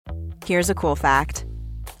Here's a cool fact.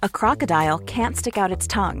 A crocodile can't stick out its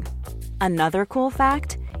tongue. Another cool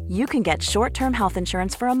fact, you can get short-term health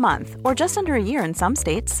insurance for a month or just under a year in some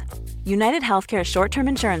states. United Healthcare short-term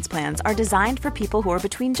insurance plans are designed for people who are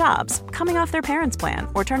between jobs, coming off their parents' plan,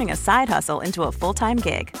 or turning a side hustle into a full-time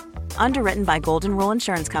gig. Underwritten by Golden Rule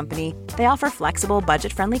Insurance Company, they offer flexible,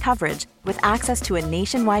 budget-friendly coverage with access to a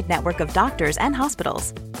nationwide network of doctors and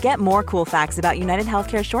hospitals. Get more cool facts about United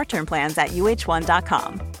Healthcare short-term plans at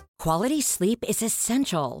uh1.com. Quality sleep is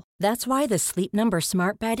essential. That's why the Sleep Number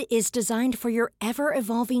Smart Bed is designed for your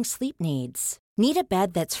ever-evolving sleep needs. Need a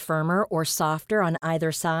bed that's firmer or softer on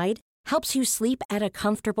either side? Helps you sleep at a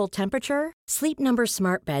comfortable temperature? Sleep Number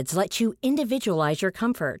Smart Beds let you individualize your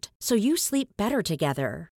comfort so you sleep better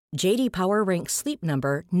together. J.D. Power ranks Sleep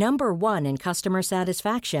Number number 1 in customer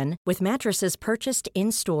satisfaction with mattresses purchased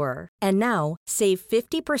in-store. And now, save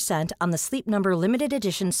 50% on the Sleep Number Limited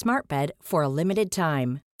Edition Smart Bed for a limited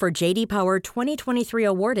time. For J.D. Power 2023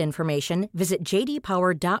 award information, visit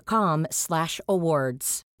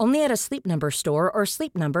jdpower.com/awards. Only at a Sleep Number store or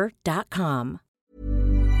sleepnumber.com.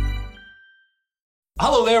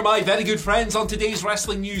 Hello there, my very good friends. On today's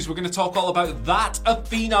wrestling news, we're going to talk all about that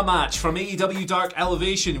Athena match from AEW Dark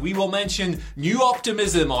Elevation. We will mention new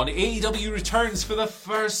optimism on AEW returns for the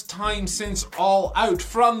first time since All Out.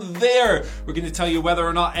 From there, we're going to tell you whether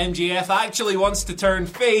or not MJF actually wants to turn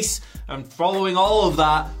face. And following all of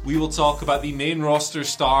that, we will talk about the main roster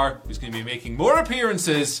star who's going to be making more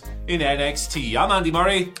appearances in NXT. I'm Andy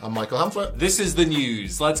Murray. I'm Michael Hamflett. This is the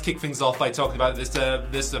news. Let's kick things off by talking about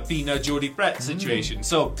this Athena Jody Brett situation.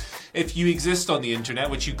 So, if you exist on the internet,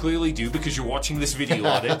 which you clearly do because you're watching this video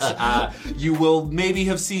on it, you will maybe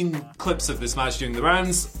have seen clips of this match doing the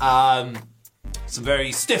rounds. Some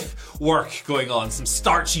very stiff work going on, some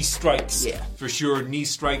starchy strikes, for sure, knee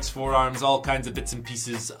strikes, forearms, all kinds of bits and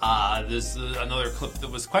pieces. There's another clip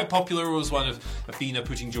that was quite popular, was one of Athena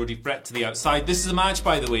putting Jody Brett to the outside. This is a match,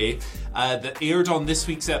 by the way, that aired on this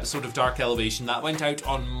week's episode of Dark Elevation. That went out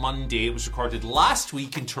on Monday. It was recorded last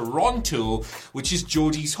week in Toronto, which is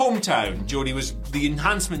Jody's hometown. Jody was the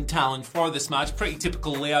enhancement talent for this match, pretty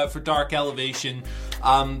typical layout for Dark Elevation.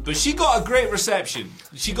 But she got a great reception.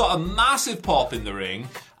 She got a massive pop in the ring.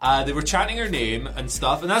 They were chanting her name and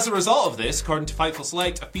stuff, and as a result of this, according to Fightful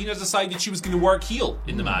Select, Athena decided she was going to work heel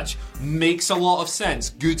in the match. Makes a lot of sense.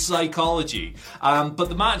 Good psychology. But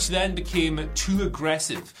the match then became too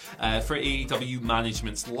aggressive for AEW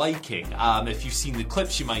management's liking. If you've seen the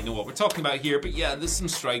clips, you might know what we're talking about here, but yeah, there's some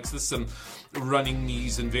strikes, there's some running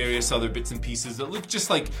knees and various other bits and pieces that look just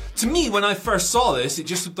like, to me, when I first saw this, it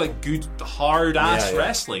just looked like good, hard-ass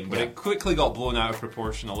wrestling, but it quickly got blown out of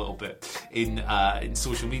proportion a little bit in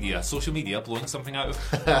social media. Social media blowing something out of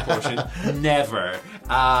proportion? Never.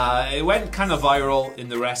 It went kind of viral in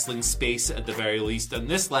the wrestling space at the very least, and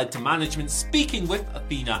this led to management speaking with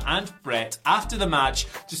Athena and Brett after the match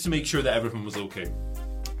just to make sure that everything was okay.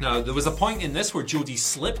 Now, there was a point in this where Jody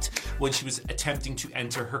slipped when she was attempting to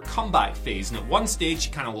enter her comeback phase, and at one stage she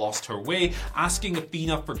kind of lost her way, asking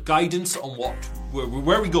Athena for guidance on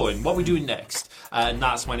where are we going, what are we doing next, and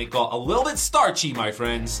that's when it got a little bit starchy, my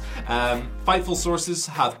friends. Fightful sources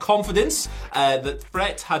have confidence that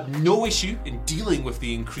Brett had no issue in dealing with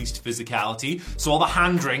the increased physicality, so all the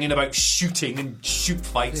hand-wringing about shooting and shoot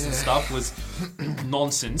fights and stuff was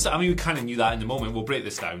nonsense. I mean, we kind of knew that in the moment. We'll break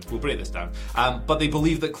this down. But they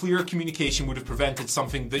believe that clear communication would have prevented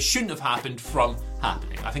something that shouldn't have happened from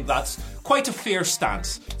happening. I think that's quite a fair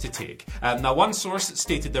stance to take. Now, one source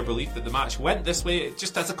stated their belief that the match went this way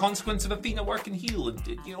just as a consequence of Athena working heel and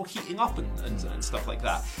heating up and stuff like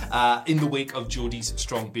that in the wake of Jody's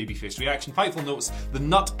strong babyface reaction. Fightful notes that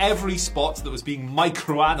not every spot that was being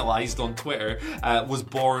microanalyzed on Twitter was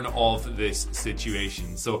born of this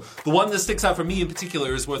situation. So the one that sticks out for me in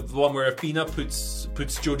particular is the one where Athena puts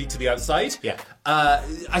Jody to the outside.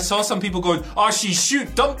 I saw some people going, she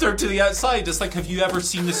dumped her to the outside. It's like, have you ever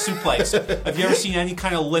seen the suplex? Have you ever seen any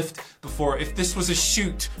kind of lift before? If this was a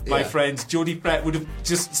shoot, my friends, Jody Brett would have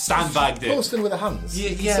just sandbagged it. Posting with her hands.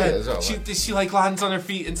 Well, she like lands on her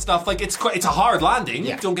feet and stuff. Like it's a hard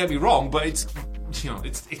landing. Don't get me wrong, but it's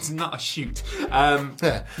not a shoot.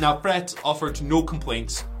 Now Brett offered no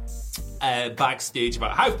complaints backstage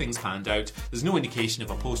about how things panned out. There's no indication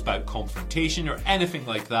of a post-bout confrontation or anything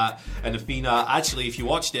like that. And Athena, actually, if you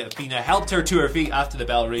watched it, Athena helped her to her feet after the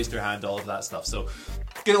bell, raised her hand, all of that stuff. So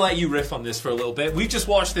gonna let you riff on this for a little bit. We've just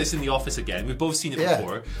watched this in the office again. We've both seen it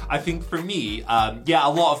before. I think for me, a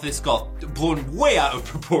lot of this got blown way out of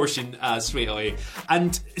proportion straight away.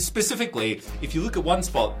 And specifically, if you look at one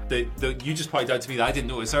spot that you just pointed out to me that I didn't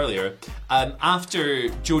notice earlier, after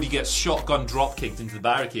Jodie gets shotgun drop kicked into the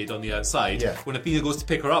barricade on the outside, when Athena goes to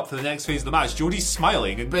pick her up for the next phase of the match, Jodie's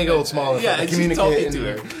smiling and big old smile. And she's talking to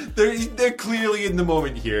her. They're clearly in the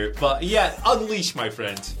moment here, but unleash, my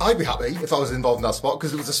friend. I'd be happy if I was involved in that spot,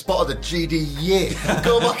 because it was a spot of the GD year.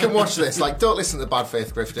 Go back and watch this. Like, don't listen to the bad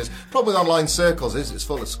faith grifters. Problem with online circles is it's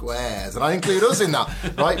full of squares, and I include us in that,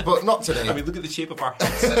 right? But not today. I mean, look at the shape of our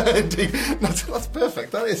heads. Indeed. That's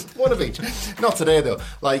perfect. That is one of each. Not today, though.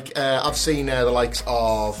 Like, I've seen the likes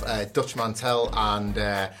of Dutch Mantel and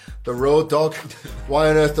the Road Dogg. Why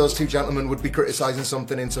on earth those two gentlemen would be criticising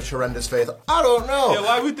something in such horrendous faith, I don't know. Yeah,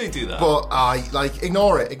 why would they do that? But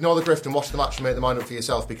ignore it. Ignore the grift and watch the match and make the mind up for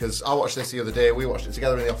yourself, because I watched this the other day. We watched it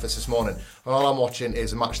together in the office this morning, and all I'm watching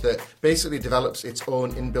is a match that basically develops its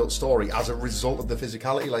own inbuilt story as a result of the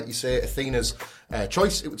physicality. Like you say, Athena's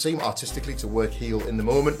choice, it would seem, artistically to work heel in the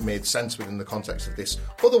moment made sense within the context of this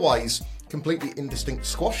otherwise completely indistinct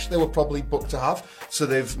squash they were probably booked to have. So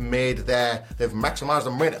they've maximised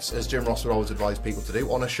the minutes, as Jim Ross would always advise people to do,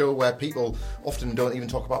 on a show where people often don't even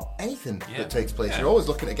talk about anything that takes place. You're always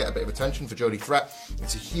looking to get a bit of attention for Jodie Threat.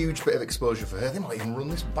 It's a huge bit of exposure for her. They might even run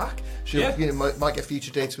this back. She might get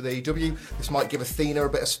future dates with AEW. This might give Athena a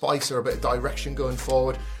bit of spice or a bit of direction going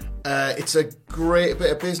forward. It's a great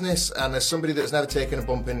bit of business, and as somebody that's never taken a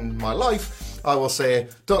bump in my life, I will say,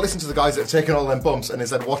 don't listen to the guys that have taken all them bumps, and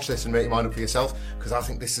instead watch this and make your mind up for yourself, because I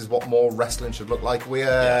think this is what more wrestling should look like.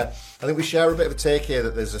 I think we share a bit of a take here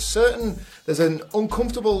that there's an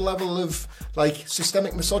uncomfortable level of like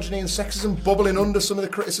systemic misogyny and sexism bubbling under some of the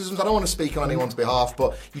criticisms. I don't want to speak on anyone's behalf,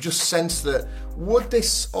 but you just sense that, would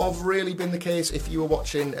this have really been the case if you were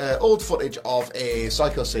watching old footage of a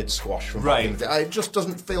Psycho Sid squash from back in the day? It just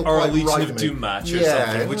doesn't feel or quite a Legion right of Doom match or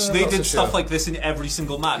something, which they did stuff like this in every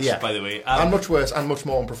single match, by the way. And much worse and much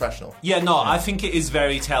more unprofessional. I think it is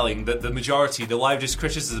very telling that the majority, the loudest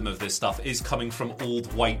criticism of this stuff is coming from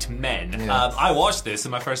old white men. I watched this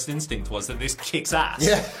and my first instinct was that this kicks ass.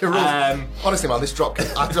 Yeah, it really. Honestly, man, this drop kick,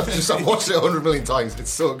 I've watched it 100 million times. It's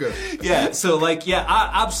so good.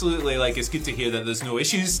 Absolutely. Like, it's good to hear that there's no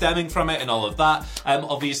issues stemming from it and all of that.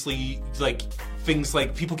 Obviously, like, things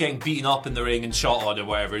like people getting beaten up in the ring and shot on or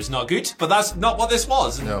whatever is not good, but that's not what this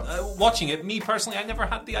was. And watching it, me personally, I never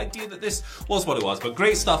had the idea that this was what it was. But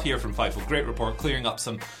great stuff here from Fightful. Great report, clearing up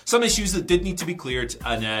some issues that did need to be cleared,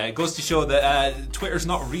 and it goes to show that Twitter's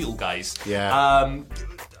not real, guys.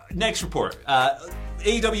 Next report.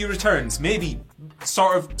 AEW returns, maybe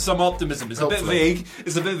sort of some optimism. It's a bit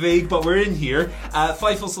vague, but we're in here.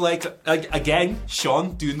 Fightful Select, again,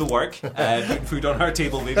 Sean doing the work, putting food on our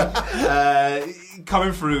table, maybe.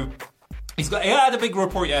 Coming through. He had a big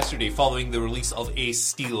report yesterday following the release of Ace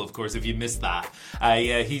Steel, of course, if you missed that.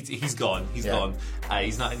 He's gone. He's gone.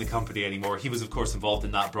 He's not in the company anymore. He was, of course, involved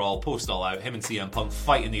in that brawl post All Out. Him and CM Punk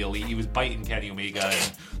fighting the Elite. He was biting Kenny Omega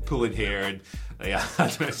and pulling hair and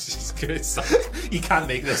it's just good stuff. You can't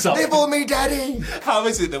make this up. Nibble me, daddy! How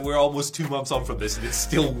is it that we're almost 2 months on from this and it's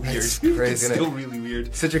still weird? It's crazy, it's still really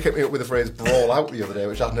weird. Cedric hit me up with the phrase brawl out the other day,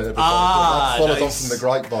 which I hadn't heard before. That followed on from the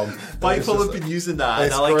Gripe Bomb. Fightful have been using that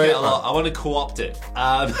and I like it a lot. I want to co-opt it.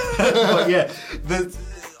 But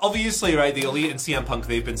obviously, right, the Elite and CM Punk,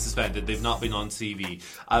 they've been suspended. They've not been on TV.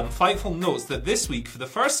 Fightful notes that this week, for the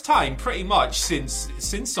first time, pretty much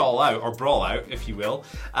since All Out, or Brawl Out, if you will,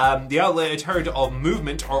 the outlet had heard of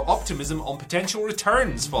movement or optimism on potential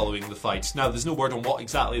returns following the fights. Now, there's no word on what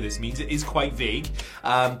exactly this means. It is quite vague.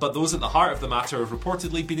 But those at the heart of the matter have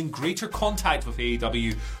reportedly been in greater contact with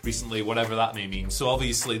AEW recently, whatever that may mean. So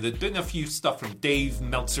obviously, they're doing a few stuff from Dave,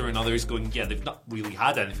 Meltzer, and others going, they've not really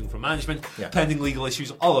had anything from management, pending legal issues,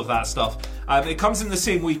 all of that stuff. It comes in the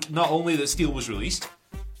same week, not only that Steel was released,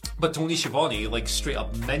 but Tony Schiavone straight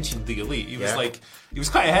up mentioned the Elite. He was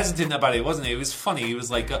quite hesitant about it, wasn't he? It was funny. He was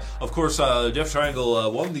like, of course, Death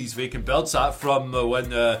Triangle won these vacant belts from when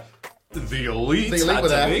the Elite had to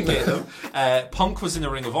vacate them. Punk was in a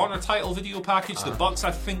Ring of Honor title video package. The Bucks,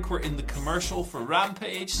 I think, were in the commercial for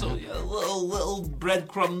Rampage. So little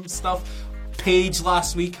breadcrumb stuff. Page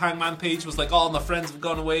last week, Hangman Page was like, my friends have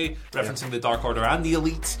gone away, referencing the Dark Order and the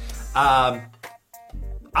Elite. I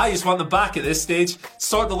just want them back at this stage.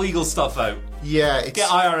 Sort the legal stuff out. Get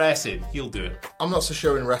IRS in. He'll do it. I'm not so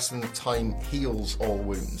sure in wrestling that time heals all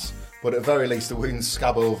wounds, but at the very least the wounds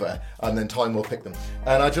scab over and then time will pick them.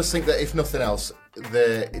 And I just think that if nothing else,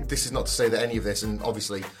 this is not to say that any of this, and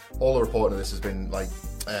obviously all the reporting of this has been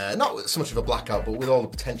not so much of a blackout, but with all the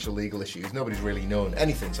potential legal issues, nobody's really known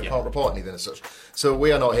anything, so can't report anything as such. So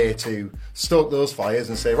we are not here to stoke those fires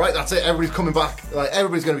and say, right, that's it, everybody's coming back. Like,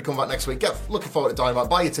 everybody's going to be coming back next week. Looking forward to Dynamite.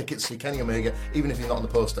 Buy your tickets, see Kenny Omega, even if you're not on the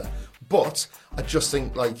poster. But I just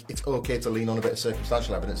think it's okay to lean on a bit of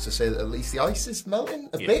circumstantial evidence to say that at least the ice is melting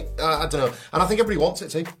a bit. I don't know, and I think everybody wants it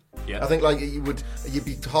too. Yeah. I think you'd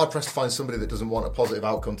be hard pressed to find somebody that doesn't want a positive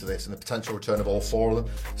outcome to this and the potential return of all four of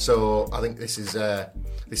them. So I think this is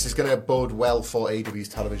going to bode well for AEW's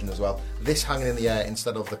television as well. This hanging in the air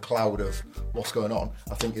instead of the cloud of what's going on,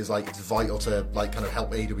 I think is it's vital to kind of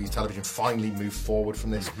help AEW's television finally move forward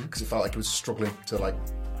from this, because it felt like it was struggling to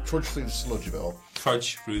trudge through the sludge of it all.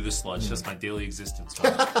 Trudge through the sludge. That's my daily existence.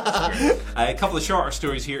 A couple of shorter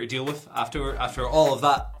stories here to deal with after all of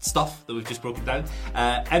that stuff that we've just broken down.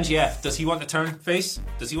 MJF, does he want to turn face?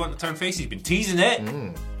 He's been teasing it.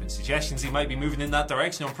 Been suggestions he might be moving in that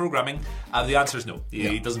direction on programming. The answer is no.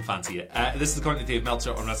 He doesn't fancy it. This is according to Dave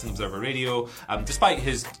Meltzer on Wrestling Observer Radio. Despite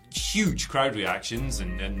his huge crowd reactions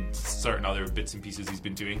and certain other bits and pieces he's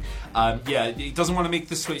been doing, he doesn't want to make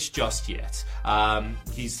the switch just yet.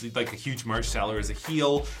 He's like a huge merch seller as a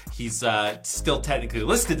heel. He's still technically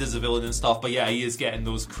listed as a villain and stuff, but he is getting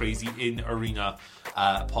those crazy in-arena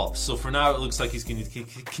pops. So for now, it looks like he's going to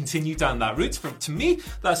continue down that route. To me,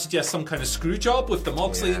 that suggests some kind of screw job with the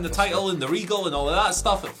Moxley and the title and the Regal and all of that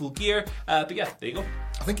stuff at Full Gear. But there you go.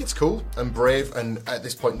 I think it's cool and brave, and at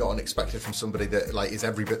this point not unexpected from somebody that is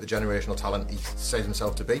every bit the generational talent he says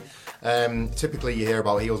himself to be. Typically you hear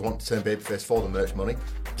about heels want to turn babyface for the merch money.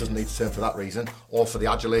 Doesn't need to turn for that reason, or for the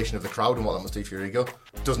adulation of the crowd and what that must do for your ego.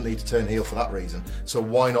 Doesn't need to turn heel for that reason. So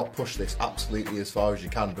why not push this absolutely as far as you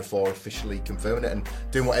can before officially confirming it and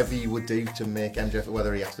doing whatever you would do to make MJF,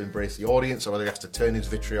 whether he has to embrace the audience or whether he has to turn his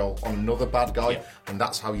vitriol on another bad guy, and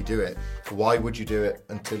that's how you do it. Why would you do it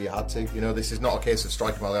until you had to? This is not a case of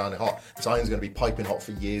striking while the iron is hot. This iron's going to be piping hot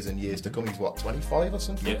for years and years to come. He's 25 or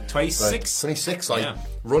something? Yeah, 26. 26.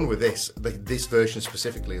 Run with this version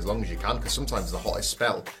specifically as long as you can, because sometimes the hottest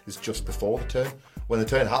spell is just before the turn. When the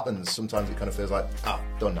turn happens, sometimes it kind of feels like,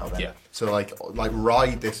 done now then. Yeah. So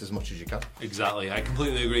ride this as much as you can. Exactly. I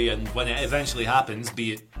completely agree. And when it eventually happens,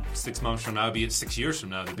 be it 6 months from now, be it 6 years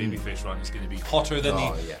from now, the babyface run is going to be hotter than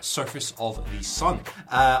the surface of the sun.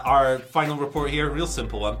 Our final report here, real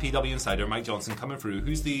simple one. PW Insider, Mike Johnson coming through.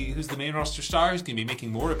 Who's the main roster star? Who's going to be making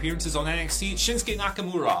more appearances on NXT? Shinsuke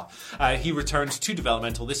Nakamura. He returned to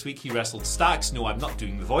developmental this week. He wrestled Stax. No, I'm not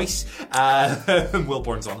doing the voice. Will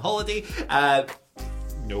Bourne's on holiday.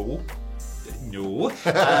 No.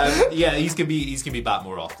 He's gonna be back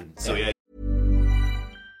more often. So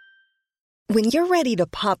When you're ready to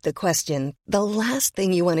pop the question, the last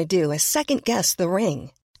thing you want to do is second guess the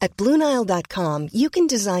ring. At BlueNile.com, you can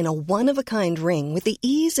design a one-of-a-kind ring with the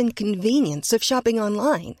ease and convenience of shopping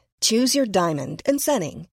online. Choose your diamond and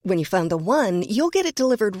setting. When you find the one, you'll get it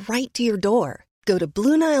delivered right to your door. Go to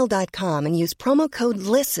BlueNile.com and use promo code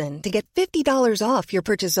LISTEN to get $50 off your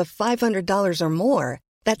purchase of $500 or more.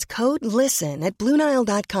 That's code LISTEN at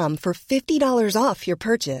BlueNile.com for $50 off your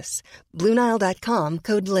purchase. BlueNile.com,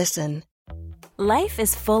 code LISTEN. Life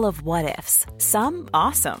is full of what-ifs. Some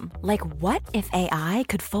awesome, like what if AI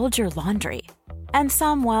could fold your laundry? And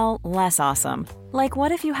some, less awesome, like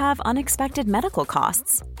what if you have unexpected medical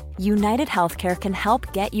costs? United Healthcare can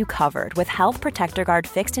help get you covered with Health Protector Guard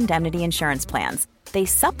fixed indemnity insurance plans. They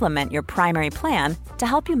supplement your primary plan to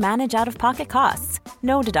help you manage out-of-pocket costs.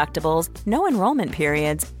 No deductibles, no enrollment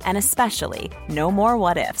periods, and especially no more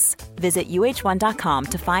what-ifs. Visit uh1.com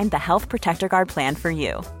to find the Health Protector Guard plan for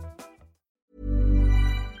you.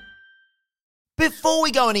 Before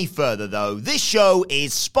we go any further, though, this show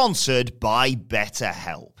is sponsored by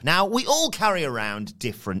BetterHelp. Now, we all carry around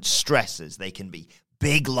different stressors. They can be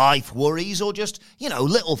big life worries or just,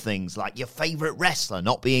 little things like your favorite wrestler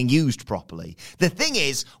not being used properly. The thing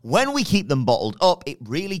is, when we keep them bottled up, it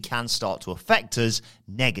really can start to affect us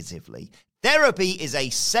negatively. Therapy is a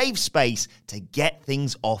safe space to get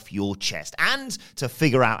things off your chest and to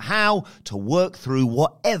figure out how to work through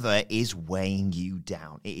whatever is weighing you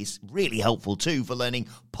down. It is really helpful too for learning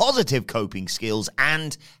positive coping skills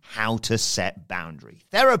and how to set boundaries.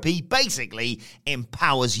 Therapy basically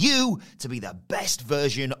empowers you to be the best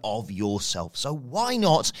version of yourself. So why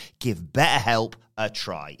not give BetterHelp a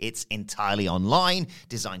try? It's entirely online,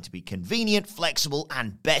 designed to be convenient, flexible,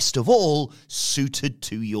 and best of all, suited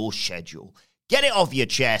to your schedule. Get it off your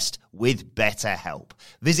chest with BetterHelp.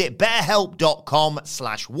 Visit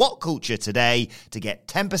betterhelp.com/whatculture today to get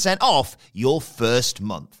 10% off your first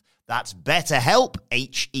month. That's BetterHelp,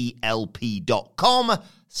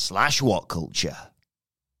 HELP.com/whatculture.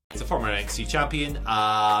 He's a former NXT champion. He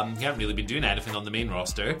hasn't really been doing anything on the main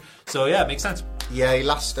roster. So, yeah, it makes sense. Yeah, he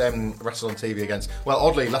last wrestled on TV against... Well,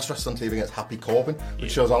 oddly, he last wrestled on TV against Happy Corbin,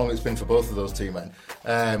 which shows how long it's been for both of those two men.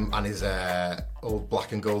 And his old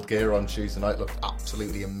black and gold gear on Tuesday night looked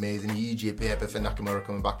absolutely amazing. Huge paper for Nakamura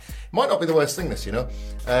coming back. Might not be the worst thing, this, you know.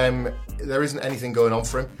 There isn't anything going on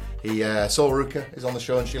for him. Sol Ruka is on the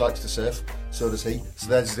show and she likes to surf. So does he. So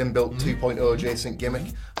there's his inbuilt 2.0 adjacent gimmick.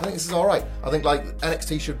 I think this is alright. I think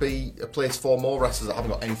NXT should be a place for more wrestlers that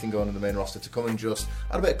haven't got anything going on the main roster to come and just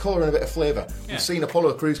add a bit of colour and a bit of flavour. Yeah. We've seen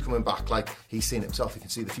Apollo Crews coming back, he's seen himself, he can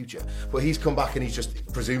see the future. But he's come back and he's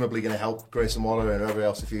just presumably going to help Grayson Waller and whoever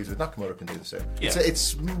else he feuds with. Nakamura can do the same. Yeah.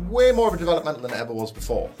 It's way more of a developmental than it ever was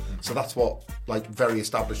before. So that's what very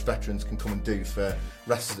established veterans can come and do for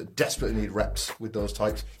wrestlers that desperately need reps with those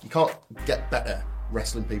types. You can't get better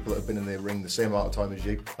wrestling people that have been in the ring the same amount of time as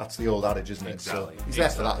you. That's the old adage, isn't it? Exactly. So he's there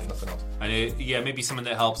for that, if nothing else. And maybe someone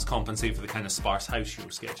that helps compensate for the kind of sparse house show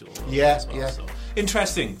schedule. Yeah. So,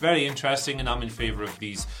 interesting, very interesting, and I'm in favour of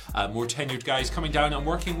these more tenured guys coming down and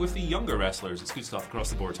working with the younger wrestlers. It's good stuff across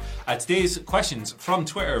the board. Today's questions from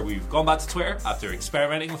Twitter. We've gone back to Twitter after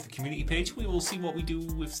experimenting with the community page. We will see what we do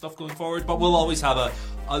with stuff going forward, but we'll always have an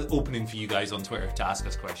opening for you guys on Twitter to ask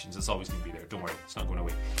us questions. It's always going to be there. Don't worry, it's not going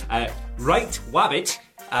away. Right, Wabbit.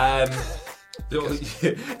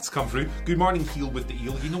 It's come through. Good morning, Heel with the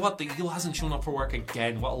Eel. You know what? The Eel hasn't shown up for work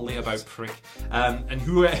again. What a layabout prick. And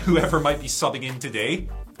whoever might be subbing in today,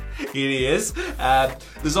 here he is.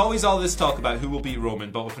 There's always all this talk about who will beat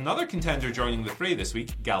Roman, but with another contender joining the fray this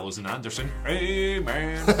week, Gallows and Anderson. Hey,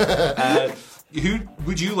 man. Who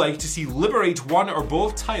would you like to see liberate one or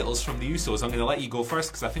both titles from the Usos? I'm going to let you go first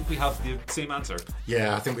because I think we have the same answer.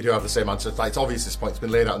 Yeah, I think we do have the same answer. It's obvious at this point. It's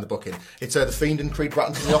been laid out in the booking. It's The Fiend and Creed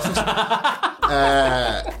Bratton in the office.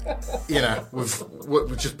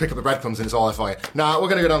 We've just pick up the breadcrumbs and it's all FI. Nah, we're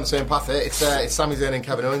going to go down the same path here. It's Sami Zayn and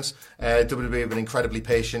Kevin Owens. WWE have been incredibly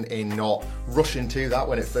patient in not rushing to that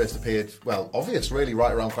when it first appeared. Well, obvious, really,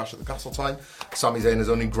 right around Clash at the Castle time. Sami Zayn has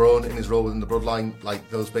only grown in his role within the Bloodline.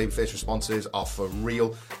 Those babyface responses are for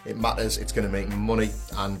real. It matters. It's going to make money.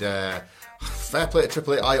 And fair play to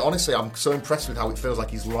Triple H. I'm so impressed with how it feels like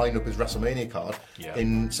he's lined up his WrestleMania card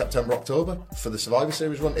in September, October for the Survivor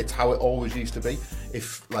Series run. It's how it always used to be.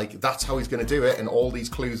 If that's how he's going to do it, and all these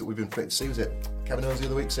clues that we've been putting to see, was it Kevin Owens the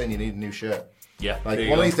other week saying you need a new shirt? Yeah.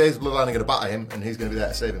 One of these days, Bloodline are going to batter him, and he's going to be there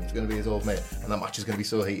to save him. It's going to be his old mate, and that match is going to be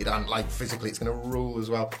so heated, and physically, it's going to rule as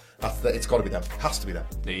well. It's got to be them. It has to be them.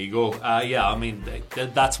 There you go.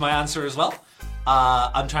 That's my answer as well.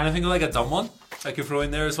 I'm trying to think of a dumb one I could throw in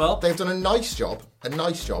there as well. They've done a nice job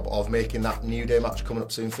of making that New Day match coming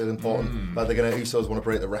up soon feel important. They're going to Usos want to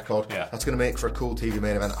break the record. Yeah. That's going to make for a cool TV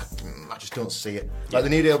main event. I just don't see it. The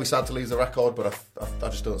New Day will be sad to lose the record, but I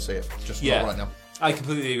just don't see it. Just not right now. I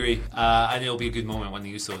completely agree, and it'll be a good moment when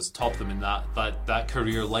the Usos top them in that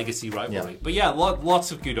career legacy rivalry. But yeah,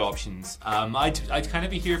 lots of good options. I'd kind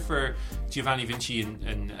of be here for Giovanni Vinci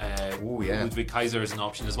and Ludwig Kaiser as an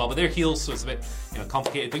option as well, but they're heels, so it's a bit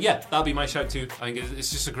complicated. But yeah, that'll be my shout too. I think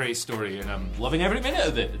it's just a great story, and I'm loving every minute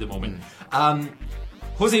of it at the moment.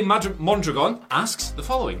 Jose Mondragon asks the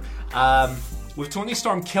following. With Toni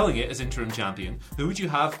Storm killing it as interim champion, who would you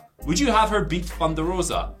have? Would you have her beat Thunder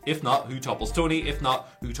Rosa? If not, who topples Toni? If not,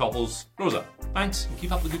 who topples Rosa? Thanks, and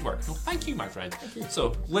keep up the good work. No, thank you, my friend. You.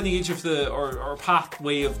 So, lineage of or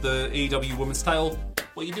pathway of the AEW Women's title,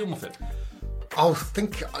 what are you doing with it?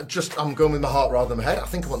 I'm going with my heart rather than my head. I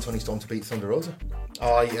think I want Toni Storm to beat Thunder Rosa.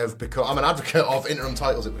 I'm an advocate of interim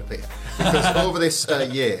titles, it would appear. Because over this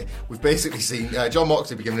year, we've basically seen Jon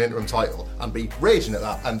Moxley be given an interim title and be raging at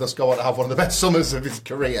that, and thus go on to have one of the best summers of his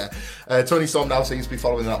career. Toni Storm now seems to be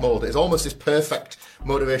following that mould. It's almost this perfect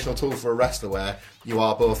motivational tool for a wrestler where you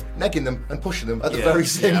are both negging them and pushing them at the very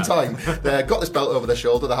same time. They've got this belt over their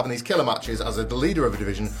shoulder, they're having these killer matches as the leader of a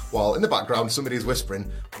division, while in the background somebody is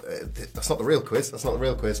whispering, that's not the real quiz.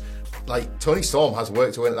 Toni Storm has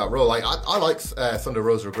worked to win at that role. I like Thunder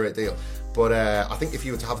Rosa a great deal, but I think if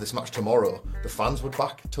you were to have this match tomorrow, the fans would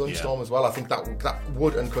back Toni Storm as well. I think that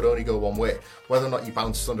would and could only go one way. Whether or not you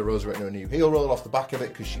bounce Thunder Rosa into a new heel role off the back of it,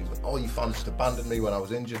 because she's like, you fans just abandoned me when I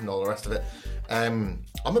was injured and all the rest of it.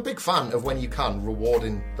 I'm a big fan of when you can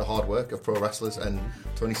rewarding the hard work of pro wrestlers, and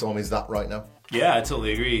Toni Storm is that right now. Yeah, I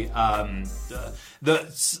totally agree. At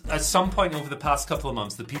some point over the past couple of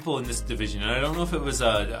months, the people in this division, and I don't know if it was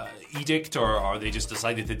an edict or they just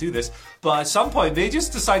decided to do this, but at some point they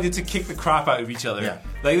just decided to kick the crap out of each other. Yeah.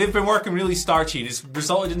 Like, they've been working really starchy, and it's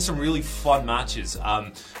resulted in some really fun matches.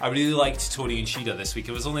 I really liked Tony and Shida this week.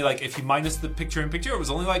 It was only like, if you minus the picture-in-picture, it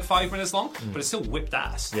was only like 5 minutes long, but it still whipped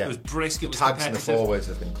ass. Yeah. It was brisk, it was Tags in the competitive. forwards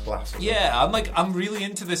have been class. Yeah, I'm really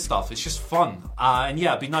into this stuff. It's just fun. And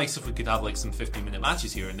yeah, it'd be nice if we could have like some 15-minute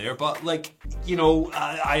matches here and there. But like, you know,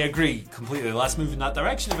 I agree completely. Let's move in that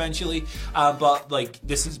direction eventually. But like,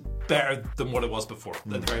 this is better than what it was before, at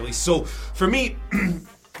the very least. So for me,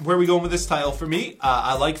 where are we going with this title? For me,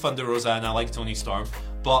 I like Thunder Rosa and I like Toni Storm.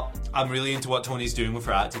 But I'm really into what Tony's doing with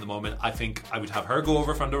her act at the moment. I think I would have her go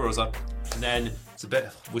over Thunder Rosa. And then it's a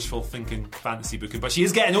bit wishful thinking, fantasy booking, but she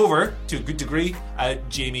is getting over to a good degree.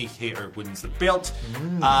 Jamie Hayter wins the belt.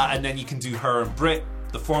 And then you can do her and Britt,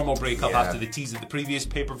 the formal breakup after the tease at the previous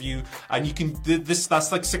pay-per-view. And you can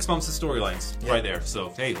that's like 6 months of storylines right there. So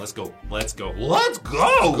hey, let's go.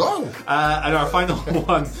 Go! And our final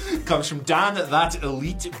one comes from Dan, that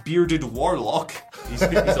elite bearded warlock. He's a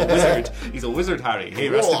wizard. He's a wizard, Harry. Hey,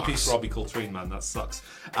 rest in peace, Robbie Coltrane, man. That sucks.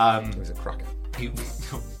 He's a cracker.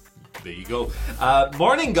 There you go.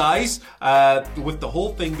 Morning, guys. With the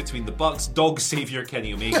whole thing between the Bucks, Dog Savior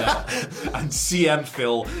Kenny Omega, and CM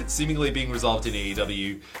Phil seemingly being resolved in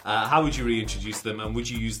AEW, how would you reintroduce them, and would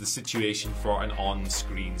you use the situation for an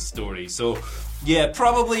on-screen story? So, yeah,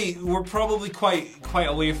 we're probably quite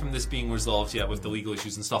away from this being resolved yet with the legal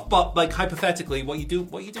issues and stuff. But like hypothetically, what you doing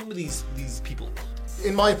with these people?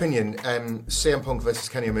 In my opinion, CM Punk versus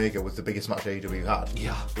Kenny Omega was the biggest match AEW had.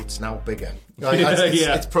 Yeah. It's now bigger.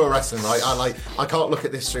 It's pro wrestling, right? I can't look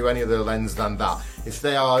at this through any other lens than that. If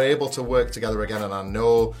they are able to work together again, and I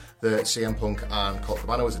know that CM Punk and Colt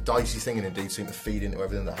Cabana was a dicey thing and indeed seemed to feed into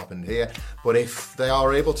everything that happened here, but if they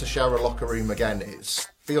are able to share a locker room again, it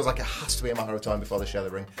feels like it has to be a matter of time before they share the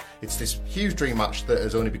ring. It's this huge dream match that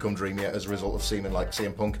has only become dreamier as a result of seeming like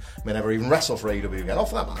CM Punk may never even wrestle for AEW again, or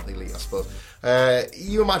for that matter, the Elite, I suppose.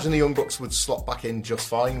 You imagine the Young Bucks would slot back in just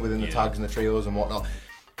fine within the tags and the trios and whatnot.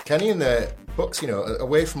 Kenny and the Bucks, you know,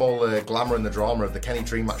 away from all the glamour and the drama of the Kenny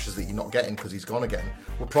Dream matches that you're not getting because he's gone again,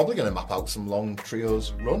 we're probably going to map out some long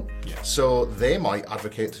trios run. Yeah. So they might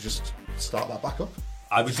advocate to just start that back up.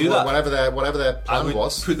 I would do that. Whatever their plan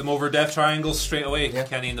was. Put them over Death Triangle straight away,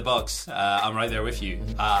 Kenny and the Bucks. I'm right there with you.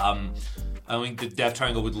 I don't think the Death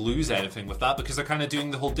Triangle would lose anything with that because they're kind of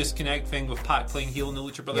doing the whole disconnect thing with Pac playing heel and the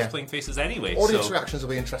Lucha Brothers playing faces anyway. Audience reactions will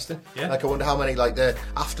be interesting. Yeah. Like, I wonder how many, like,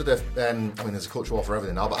 after the, I mean, there's a culture war for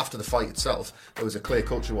everything now, but after the fight itself, there was a clear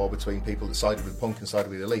culture war between people that sided with Punk and sided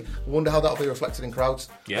with Elite. I wonder how that'll be reflected in crowds.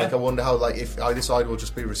 Yeah. Like, I wonder how, like, if either side will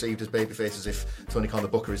just be received as babyfaces if Tony Khan the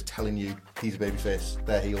Booker is telling you he's a babyface,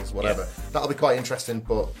 they're heels, whatever. Yeah. That'll be quite interesting,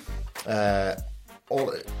 but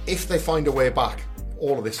if they find a way back,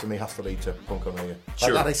 all of this for me has to lead to Punk Omega.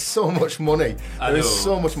 Sure. That is so much money. There is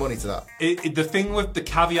so much money to that. The thing with the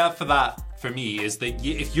caveat for that, for me, is that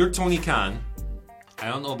if you're Tony Khan, I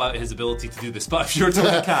don't know about his ability to do this, but if you're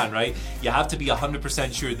Tony Khan, right, you have to be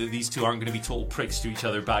 100% sure that these two aren't going to be total pricks to each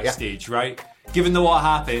other backstage, right? Given that what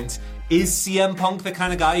happened, is CM Punk the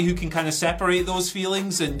kind of guy who can kind of separate those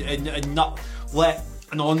feelings and not let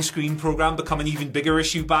an on-screen program become an even bigger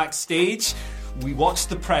issue backstage? We watched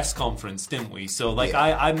the press conference, didn't we? So, like,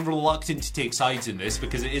 I'm reluctant to take sides in this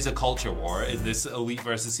because it is a culture war in this Elite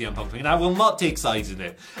versus CM Punk thing, and I will not take sides in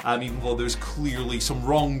it, even though there's clearly some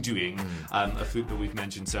wrongdoing afoot that we've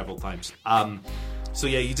mentioned several times. So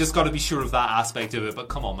yeah, you just got to be sure of that aspect of it. But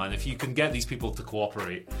come on, man, if you can get these people to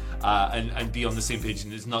cooperate and be on the same page,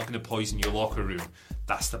 and it's not going to poison your locker room,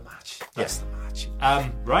 that's the match. That's the match.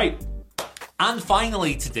 Right. And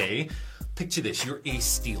finally today, picture this: you're Ace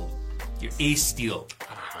Steel. You're Ace Steel.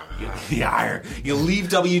 You leave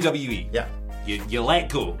WWE. Yeah. You let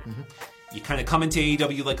go. Mm-hmm. You kind of come into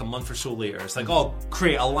AEW like a month or so later. It's like, oh,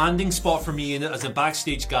 create a landing spot for me as a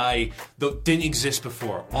backstage guy that didn't exist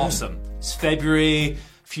before. Awesome. It's February. A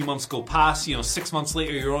few months go past. 6 months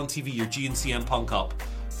later, you're on TV. You're G and CM Punk up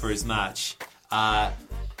for his match.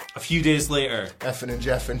 A few days later, effing and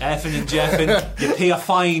jeffing, you pay a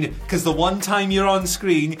fine because the one time you're on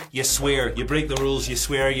screen, you swear, you break the rules, you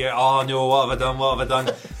swear, oh no, what have I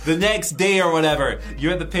done? The next day or whatever,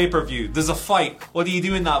 you're at the pay-per-view, there's a fight. What do you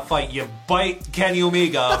do in that fight? You bite Kenny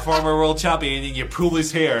Omega, a former world champion, and you pull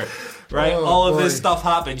his hair. Right? All of this stuff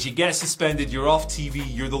happens. You get suspended, you're off TV,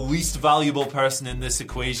 you're the least valuable person in this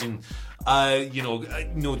equation.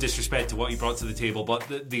 No disrespect to what you brought to the table,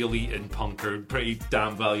 but the Elite and Punk are pretty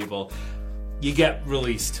damn valuable. You get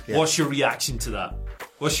released. Yeah. What's your reaction to that?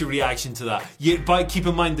 But keep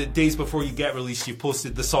in mind that days before you get released, you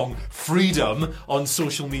posted the song Freedom on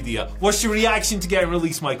social media. What's your reaction to getting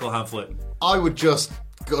released, Michael Hamflett? I would just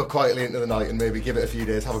go quietly into the night and maybe give it a few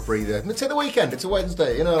days, have a breather. Take the weekend. It's a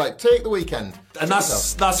Wednesday, you know, like take the weekend. And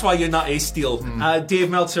that's why you're not Ace Steel. Dave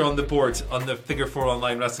Meltzer on the board, on the Figure 4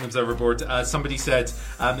 Online Wrestling Observer board, somebody said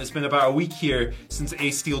it's been about a week here since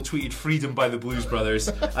Ace Steel tweeted "Freedom" by the Blues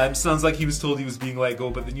Brothers. Sounds like he was told he was being let go,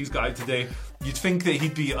 but the news got out today. You'd think that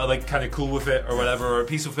he'd be like kind of cool with it or whatever, or at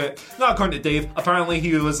peace with it. Not according to Dave. Apparently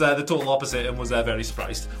he was the total opposite and was very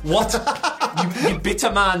surprised. What? you bit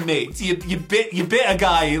a man, mate. You bit a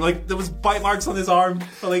guy. Like there was bite marks on his arm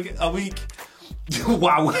for like a week.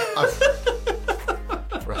 Wow.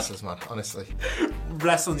 Wrestlers, man, honestly.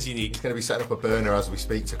 Wrestling's unique. He's going to be setting up a burner as we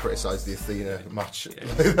speak to criticise the Athena match.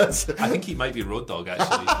 Yeah. I think he might be Road Dogg,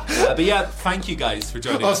 actually. But yeah, thank you guys for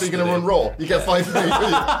joining us. So you're going to run Raw? You get 5 from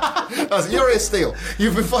AEW. You're Ace Steel.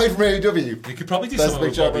 You've been 5 from AEW. You could probably do something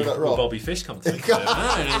with Bobby Fish come to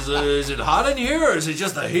is it hot in here or is it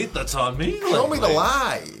just the heat that's on me? Show me the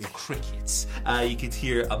lie. Crickets. You could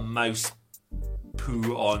hear a mouse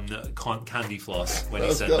poo on candy floss when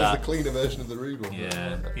he said that. That was the cleaner version of the rude one.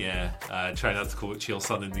 Yeah. Try not to quote Chael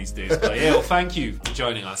Sonnen these days. But yeah, well, thank you for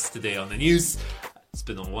joining us today on the news. It's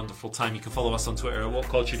been a wonderful time. You can follow us on Twitter at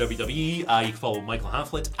WhatCultureWWE. You can follow Michael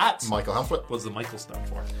Hamflett at Michael Hamflett. What does the Michael stand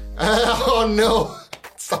for? Oh no!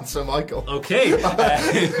 It stands for Michael. Okay.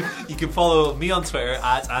 You can follow me on Twitter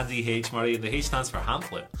at Andy H. Murray, and the H stands for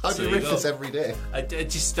Hamflett. How do you riff this every day? I'm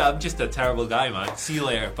just a terrible guy, man. See you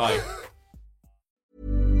later. Bye.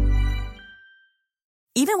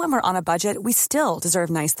 Even when we're on a budget, we still deserve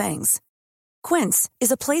nice things. Quince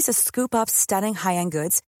is a place to scoop up stunning high-end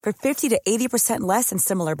goods for 50 to 80% less than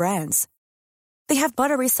similar brands. They have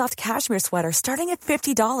buttery soft cashmere sweaters starting at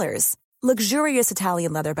 $50, luxurious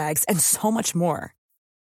Italian leather bags, and so much more.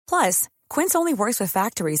 Plus, Quince only works with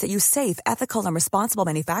factories that use safe, ethical, and responsible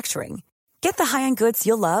manufacturing. Get the high-end goods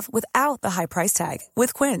you'll love without the high price tag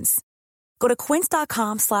with Quince. Go to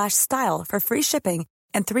quince.com/style for free shipping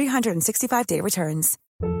and 365-day returns.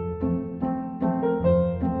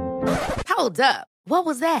 Hold up. What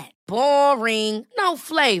was that? Boring. No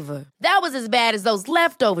flavor. That was as bad as those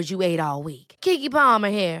leftovers you ate all week. Keke Palmer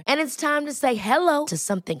here, and it's time to say hello to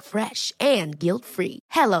something fresh and guilt-free.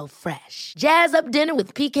 HelloFresh. Jazz up dinner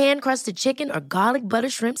with pecan-crusted chicken or garlic butter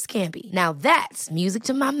shrimp scampi. Now that's music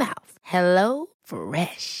to my mouth.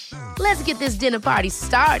 HelloFresh. Let's get this dinner party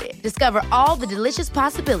started. Discover all the delicious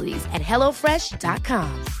possibilities at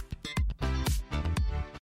HelloFresh.com.